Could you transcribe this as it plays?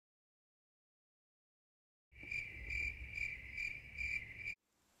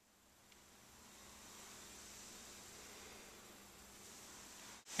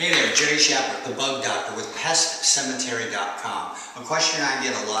Hey there, Jerry Shapper, the Bug Doctor with PestCemetery.com. A question I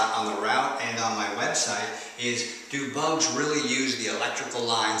get a lot on the route and on my website is, do bugs really use the electrical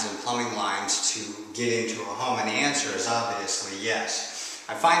lines and plumbing lines to get into a home? And the answer is obviously yes.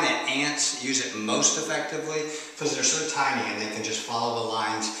 I find that ants use it most effectively because they're so tiny and they can just follow the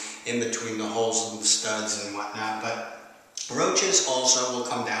lines in between the holes and the studs and whatnot. But roaches also will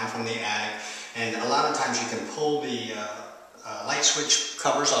come down from the attic, and a lot of times you can pull the light switch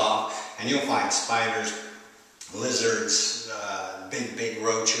covers off and you'll find spiders, lizards, big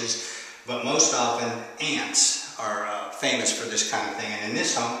roaches, but most often ants are famous for this kind of thing, and in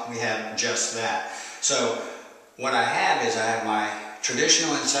this home we have just that. So what I have my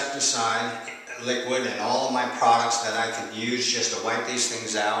traditional insecticide liquid and all of my products that I could use just to wipe these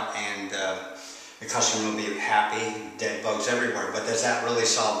things out, and the customer will be happy. Dead bugs everywhere, but does that really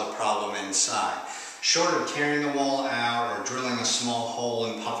solve the problem inside? Short of tearing the wall out or drilling a small hole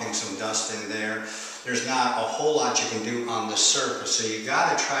and puffing some dust in there, there's not a whole lot you can do on the surface. So you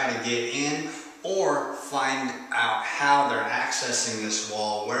got to try to get in or find out how they're accessing this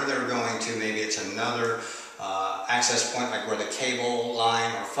wall, where they're going to. Maybe it's another access point, like where the cable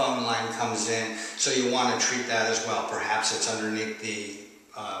line or phone line comes in. So you want to treat that as well. Perhaps it's underneath the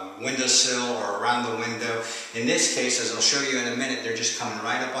windowsill or around the window. In this case, as I'll show you in a minute, they're just coming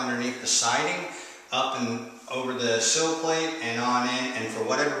right up underneath the siding, up and over the sill plate and on in, and for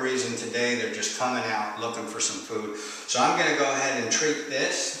whatever reason today they're just coming out looking for some food. So I'm going to go ahead and treat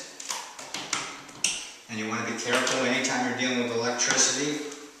this, and you want to be careful anytime you're dealing with electricity.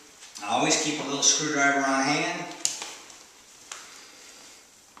 I always keep a little screwdriver on hand,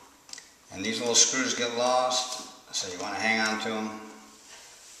 and these little screws get lost, so you want to hang on to them.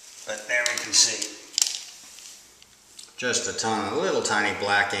 But there we can see just a ton of little tiny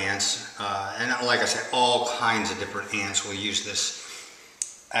black ants, and like I said, all kinds of different ants will use this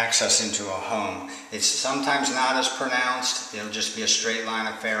access into a home. It's sometimes not as pronounced. It'll just be a straight line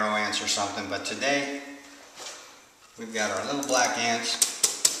of pharaoh ants or something, but today we've got our little black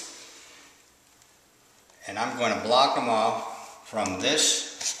ants, and I'm going to block them off from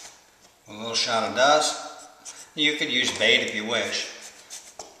this with a little shot of dust. You could use bait if you wish.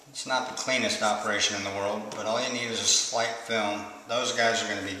 It's not the cleanest operation in the world, but all you need is a slight film. Those guys are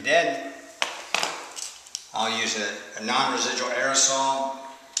going to be dead. I'll use a non-residual aerosol,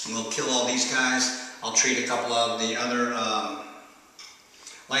 and we'll kill all these guys. I'll treat a couple of the other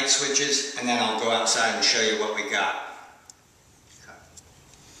light switches, and then I'll go outside and show you what we got.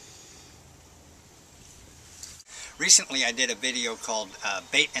 Recently I did a video called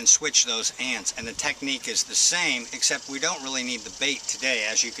Bait and Switch Those Ants, and the technique is the same, except we don't really need the bait today.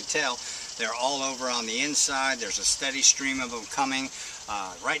 As you can tell, they're all over on the inside. There's a steady stream of them coming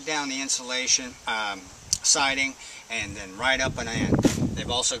right down the insulation siding and then right up and in. They've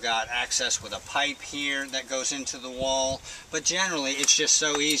also got access with a pipe here that goes into the wall, but generally it's just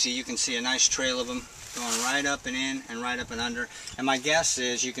so easy. You can see a nice trail of them going right up and in and right up and under, and my guess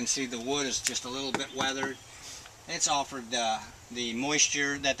is you can see the wood is just a little bit weathered. It's offered the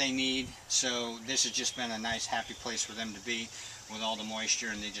moisture that they need, so this has just been a nice happy place for them to be with all the moisture,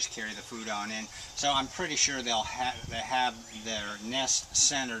 and they just carry the food on in. So I'm pretty sure they have their nest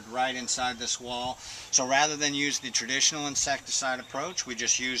centered right inside this wall. So rather than use the traditional insecticide approach, we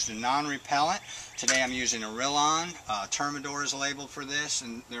just used a non-repellent. Today I'm using a Rilon. Termidor is labeled for this,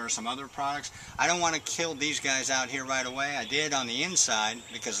 and there are some other products. I don't want to kill these guys out here right away. I did on the inside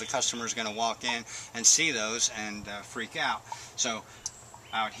because the customer is going to walk in and see those and freak out. So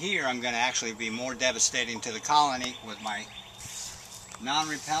out here I'm going to actually be more devastating to the colony with my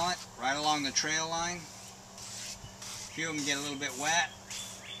non-repellent right along the trail line. A few of them get a little bit wet,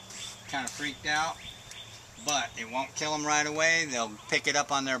 kind of freaked out, but it won't kill them right away. They'll pick it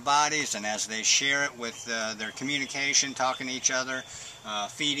up on their bodies, and as they share it with their communication, talking to each other,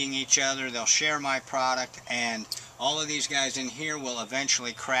 feeding each other, they'll share my product, and all of these guys in here will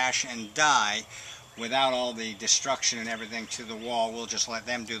eventually crash and die without all the destruction and everything to the wall. We'll just let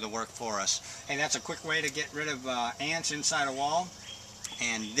them do the work for us. Hey, that's a quick way to get rid of ants inside a wall.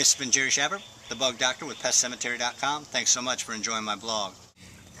 And this has been Jerry Shapper, the Bug Doctor with PestCemetery.com. Thanks so much for enjoying my blog.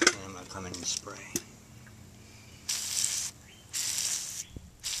 And I'm going to come in and spray.